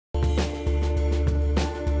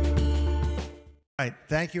Right.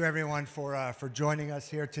 Thank you, everyone, for joining us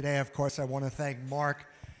here today. Of course, I want to thank Mark,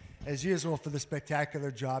 as usual, for the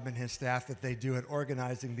spectacular job and his staff that they do at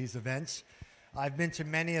organizing these events. I've been to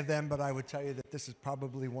many of them, but I would tell you that this is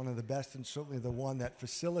probably one of the best and certainly the one that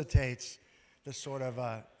facilitates this sort of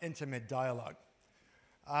intimate dialogue.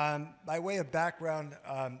 By way of background,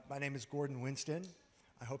 my name is Gordon Winston.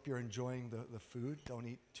 I hope you're enjoying the food. Don't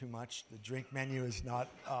eat too much. The drink menu is not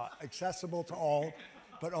accessible to all,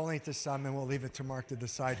 but only to some, and we'll leave it to Mark to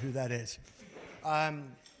decide who that is.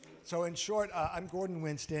 So in short, I'm Gordon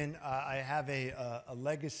Winston. I have a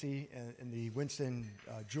legacy in the Winston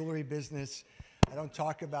jewelry business. I don't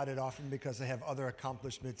talk about it often because I have other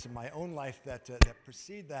accomplishments in my own life that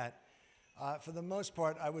precede that. For the most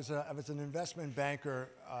part, I was an investment banker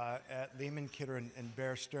at Lehman, Kidder, and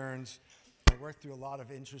Bear Stearns. I worked through a lot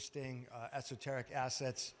of interesting esoteric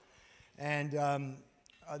assets. And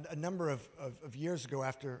a number of years ago,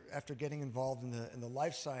 after getting involved in the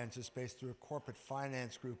life sciences space through a corporate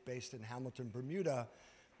finance group based in Hamilton, Bermuda,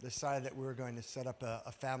 decided that we were going to set up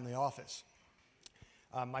a family office.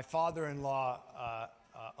 My father-in-law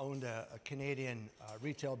owned a Canadian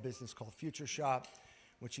retail business called Future Shop,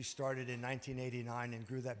 which he started in 1989 and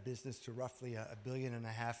grew that business to roughly $1.5 billion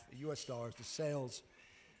US dollars to sales.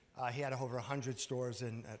 He had over 100 stores,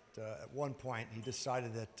 and at one point he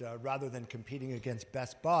decided that rather than competing against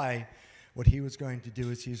Best Buy, what he was going to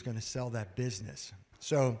do is he was going to sell that business.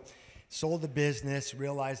 So sold the business,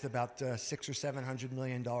 realized about $600 or $700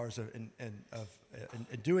 million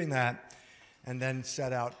in doing that, and then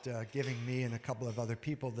set out giving me and a couple of other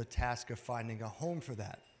people the task of finding a home for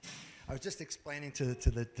that. I was just explaining to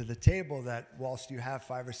the table that whilst you have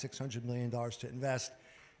 $500 or $600 million to invest,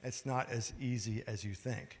 it's not as easy as you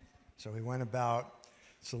think. So we went about,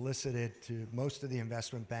 solicited to most of the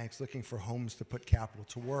investment banks looking for homes to put capital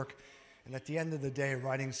to work. And at the end of the day,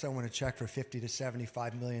 writing someone a check for $50 to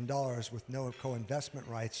 $75 million with no co-investment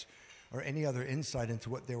rights or any other insight into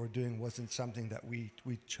what they were doing wasn't something that we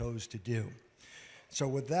chose to do. So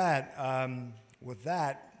with that,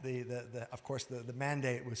 of course, the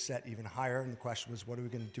mandate was set even higher, and the question was, what are we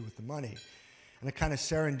going to do with the money? In a kind of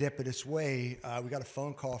serendipitous way, we got a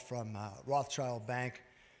phone call from Rothschild Bank.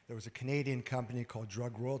 There was a Canadian company called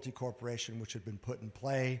Drug Royalty Corporation, which had been put in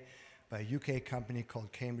play by a UK company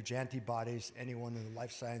called Cambridge Antibodies. Anyone in the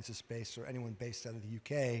life sciences space or anyone based out of the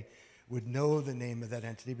UK would know the name of that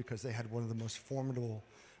entity because they had one of the most formidable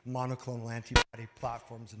monoclonal antibody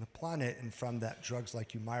platforms on the planet, and from that, drugs like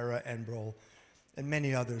Humira, Enbrel, and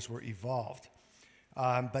many others were evolved.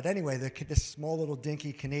 But anyway, this small little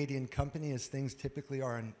dinky Canadian company, as things typically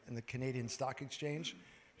are in the Canadian Stock Exchange.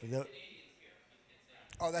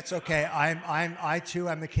 Oh, that's okay. I too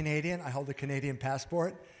am a Canadian. I hold a Canadian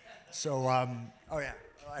passport. So, oh yeah,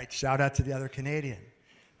 all right. Shout out to the other Canadian.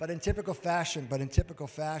 But in typical fashion,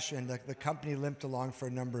 the company limped along for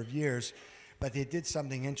a number of years. But they did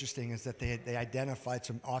something interesting, is that they identified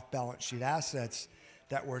some off-balance sheet assets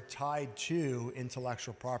that were tied to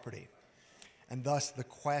intellectual property, and thus the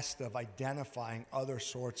quest of identifying other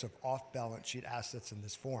sorts of off-balance sheet assets in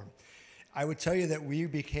this form. I would tell you that we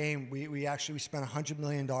spent $100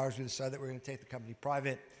 million. We decided that we were going to take the company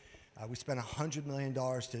private. We spent $100 million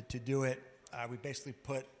to do it. We basically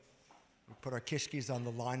put our kishkis on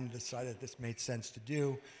the line and decided that this made sense to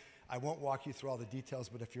do. I won't walk you through all the details,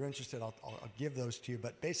 but if you're interested, I'll give those to you.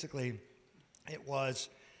 But basically, it was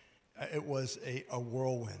a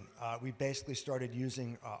whirlwind. We basically started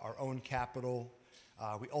using our own capital.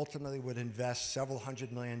 We ultimately would invest several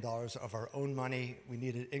 $100 million of our own money. We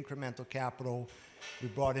needed incremental capital. We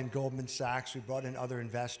brought in Goldman Sachs. We brought in other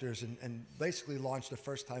investors and basically launched a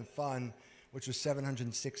first-time fund, which was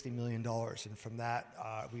 $760 million. And from that,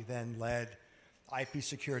 we then led IP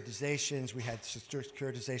securitizations. We had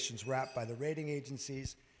securitizations wrapped by the rating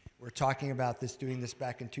agencies. We're talking about doing this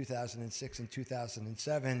back in 2006 and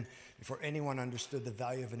 2007, before anyone understood the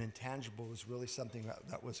value of an intangible. It was really something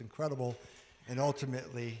that was incredible. And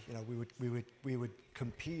ultimately, we would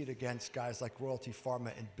compete against guys like Royalty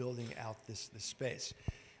Pharma in building out this space.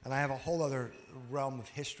 And I have a whole other realm of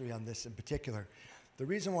history on this in particular. The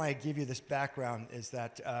reason why I give you this background is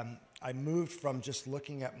that I moved from just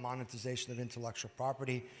looking at monetization of intellectual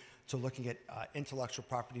property to looking at intellectual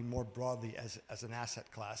property more broadly as an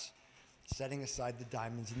asset class, setting aside the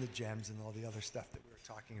diamonds and the gems and all the other stuff that we were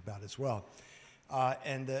talking about as well.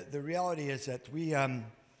 And the reality is that we...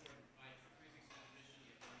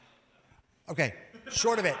 Okay,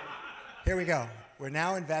 short of it, here we go. We've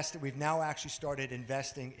now actually started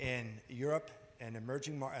investing in Europe and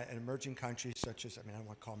emerging countries such as, I don't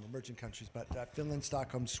want to call them emerging countries, but Finland,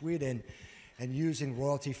 Stockholm, Sweden. and using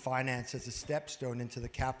royalty finance as a stepstone into the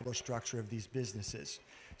capital structure of these businesses.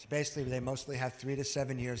 So basically, they mostly have 3 to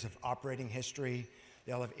 7 years of operating history.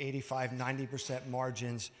 They'll have 85, 90%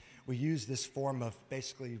 margins. We use this form of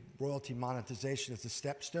basically royalty monetization as a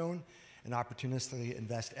stepstone and opportunistically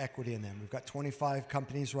invest equity in them. We've got 25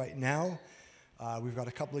 companies right now. We've got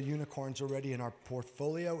a couple of unicorns already in our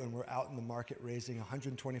portfolio, and we're out in the market raising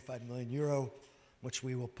 125 million euro, which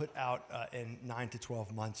we will put out in 9 to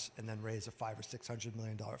 12 months and then raise a $500 or $600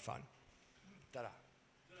 million fund. Ta-da.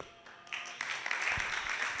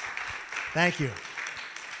 Thank you.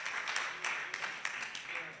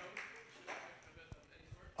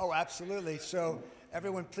 Oh, absolutely. So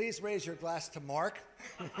everyone, please raise your glass to Mark.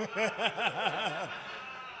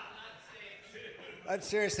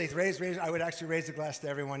 Seriously, I would actually raise a glass to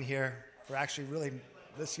everyone here for actually really,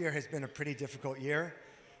 this year has been a pretty difficult year.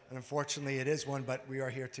 And unfortunately, it is one, but we are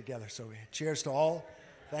here together. So cheers to all.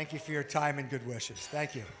 Thank you for your time and good wishes.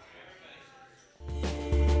 Thank you.